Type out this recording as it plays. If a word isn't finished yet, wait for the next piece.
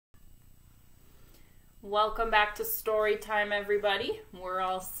Welcome back to story time, everybody. We're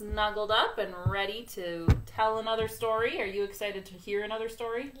all snuggled up and ready to tell another story. Are you excited to hear another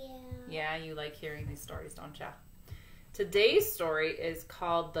story? Yeah. Yeah, you like hearing these stories, don't ya? Today's story is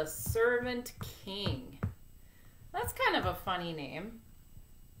called The Servant King. That's kind of a funny name.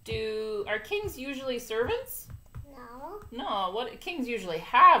 Are kings usually servants? No. No, kings usually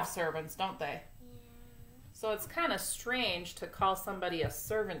have servants, don't they? Yeah. So it's kind of strange to call somebody a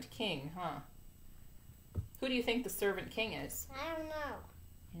servant king, huh? Who do you think the servant king is? I don't know.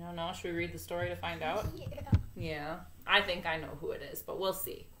 You don't know? Should we read the story to find out? Yeah. Yeah. I think I know who it is, but we'll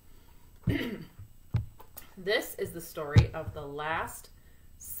see. This is the story of the Last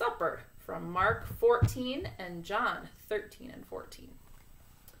Supper from Mark 14 and John 13 and 14.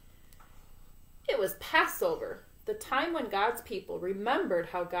 It was Passover, the time when God's people remembered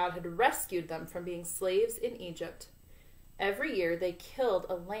how God had rescued them from being slaves in Egypt. Every year they killed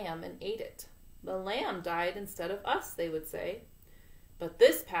a lamb and ate it. The lamb died instead of us, they would say. But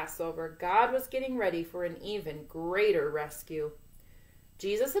this Passover, God was getting ready for an even greater rescue.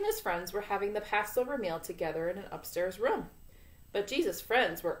 Jesus and his friends were having the Passover meal together in an upstairs room. But Jesus'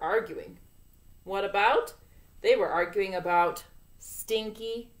 friends were arguing. What about? They were arguing about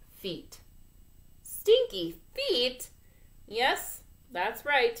stinky feet. Stinky feet? Yes, that's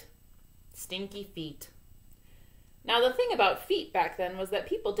right. Stinky feet. Now, the thing about feet back then was that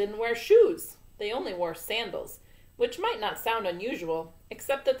people didn't wear shoes. They only wore sandals, which might not sound unusual,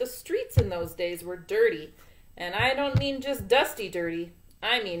 except that the streets in those days were dirty. And I don't mean just dusty dirty.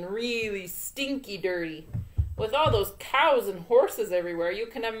 I mean really stinky dirty. With all those cows and horses everywhere, you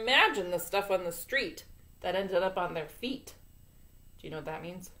can imagine the stuff on the street that ended up on their feet. Do you know what that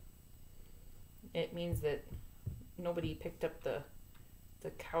means? It means that nobody picked up the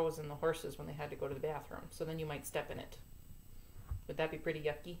cows and the horses when they had to go to the bathroom. So then you might step in it. Would that be pretty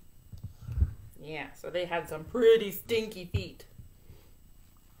yucky? Yeah, so they had some pretty stinky feet.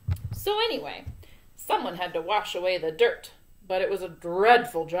 So anyway, someone had to wash away the dirt, but it was a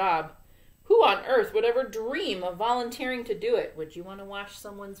dreadful job. Who on earth would ever dream of volunteering to do it? Would you want to wash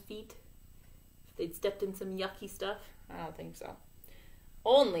someone's feet if they'd stepped in some yucky stuff? I don't think so.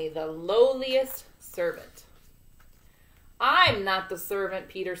 Only the lowliest servant. I'm not the servant,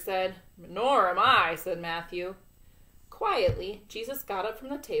 Peter said. Nor am I, said Matthew. Quietly, Jesus got up from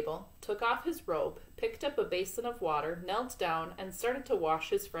the table, took off his robe, picked up a basin of water, knelt down, and started to wash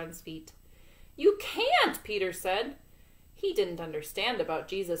his friend's feet. You can't, Peter said. He didn't understand about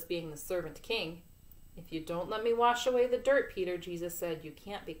Jesus being the servant king. If you don't let me wash away the dirt, Peter, Jesus said, you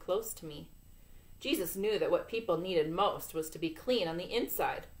can't be close to me. Jesus knew that what people needed most was to be clean on the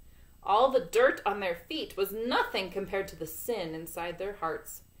inside. All the dirt on their feet was nothing compared to the sin inside their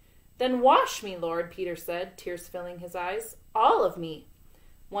hearts. Then wash me, Lord, Peter said, tears filling his eyes. All of me.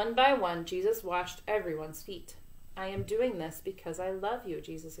 One by one, Jesus washed everyone's feet. I am doing this because I love you,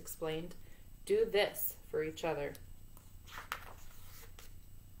 Jesus explained. Do this for each other.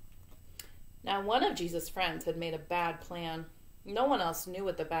 Now, one of Jesus' friends had made a bad plan. No one else knew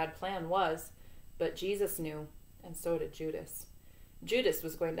what the bad plan was, but Jesus knew, and so did Judas. Judas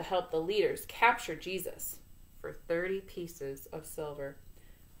was going to help the leaders capture Jesus for 30 pieces of silver.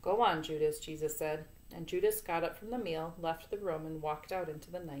 Go on, Judas, Jesus said, and Judas got up from the meal, left the room, and walked out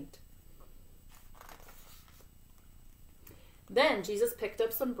into the night. Then Jesus picked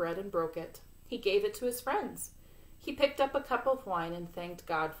up some bread and broke it. He gave it to his friends. He picked up a cup of wine and thanked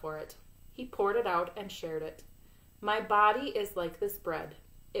God for it. He poured it out and shared it. My body is like this bread.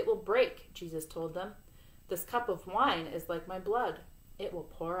 It will break, Jesus told them. This cup of wine is like my blood. It will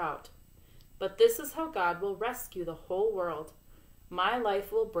pour out. But this is how God will rescue the whole world. My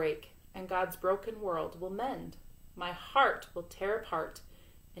life will break, and God's broken world will mend. My heart will tear apart,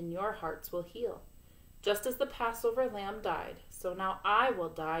 and your hearts will heal. Just as the Passover lamb died, so now I will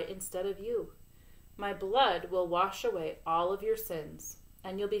die instead of you. My blood will wash away all of your sins,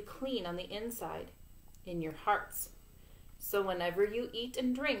 and you'll be clean on the inside, in your hearts. So whenever you eat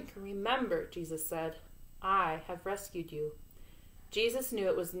and drink, remember, Jesus said, I have rescued you. Jesus knew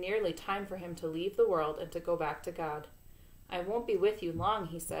it was nearly time for him to leave the world and to go back to God. I won't be with you long,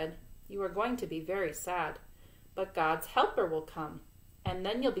 he said. You are going to be very sad. But God's helper will come, and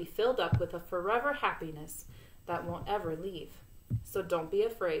then you'll be filled up with a forever happiness that won't ever leave. So don't be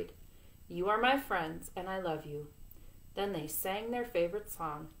afraid. You are my friends, and I love you. Then they sang their favorite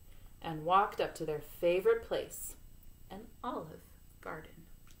song and walked up to their favorite place, an olive garden.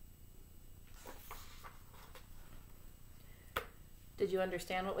 Did you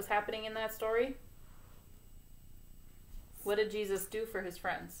understand what was happening in that story? What did Jesus do for his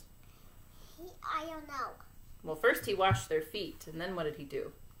friends? I don't know. Well, first he washed their feet, and then what did he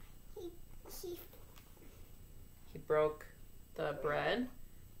do? He He broke the bread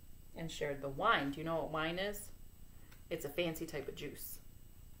and shared the wine. Do you know what wine is? It's a fancy type of juice.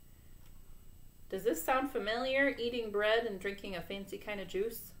 Does this sound familiar, eating bread and drinking a fancy kind of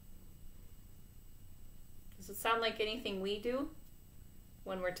juice? Does it sound like anything we do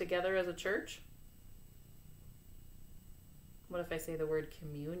when we're together as a church? What if I say the word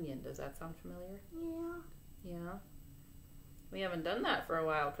communion? Does that sound familiar? Yeah. Yeah. We haven't done that for a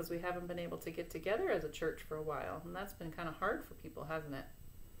while because we haven't been able to get together as a church for a while. And that's been kind of hard for people, hasn't it?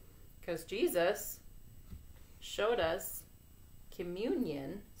 Because Jesus showed us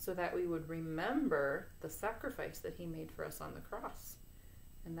communion so that we would remember the sacrifice that he made for us on the cross.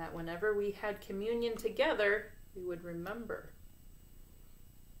 And that whenever we had communion together, we would remember.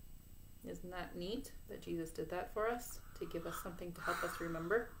 Isn't that neat that Jesus did that for us? To give us something to help us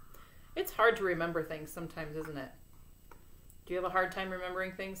remember? It's hard to remember things sometimes, isn't it? Do you have a hard time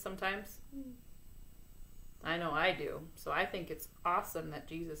remembering things sometimes? I know I do. So I think it's awesome that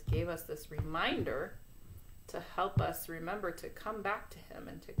Jesus gave us this reminder to help us remember to come back to him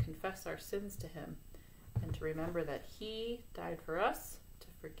and to confess our sins to him and to remember that he died for us to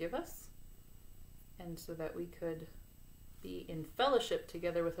forgive us and so that we could be in fellowship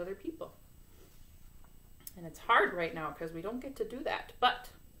together with other people. And it's hard right now because we don't get to do that, but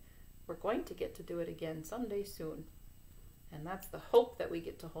we're going to get to do it again someday soon. And that's the hope that we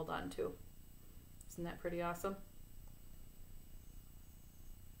get to hold on to. Isn't that pretty awesome?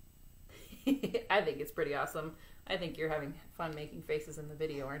 I think it's pretty awesome. I think you're having fun making faces in the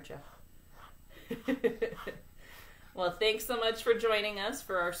video, aren't you? Well, thanks so much for joining us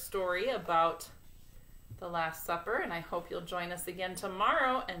for our story about the Last Supper, and I hope you'll join us again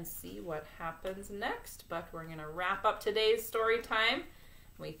tomorrow and see what happens next. But we're going to wrap up today's story time.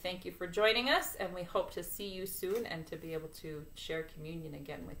 We thank you for joining us, and we hope to see you soon and to be able to share communion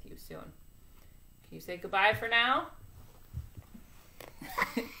again with you soon. Can you say goodbye for now?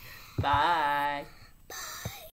 Bye.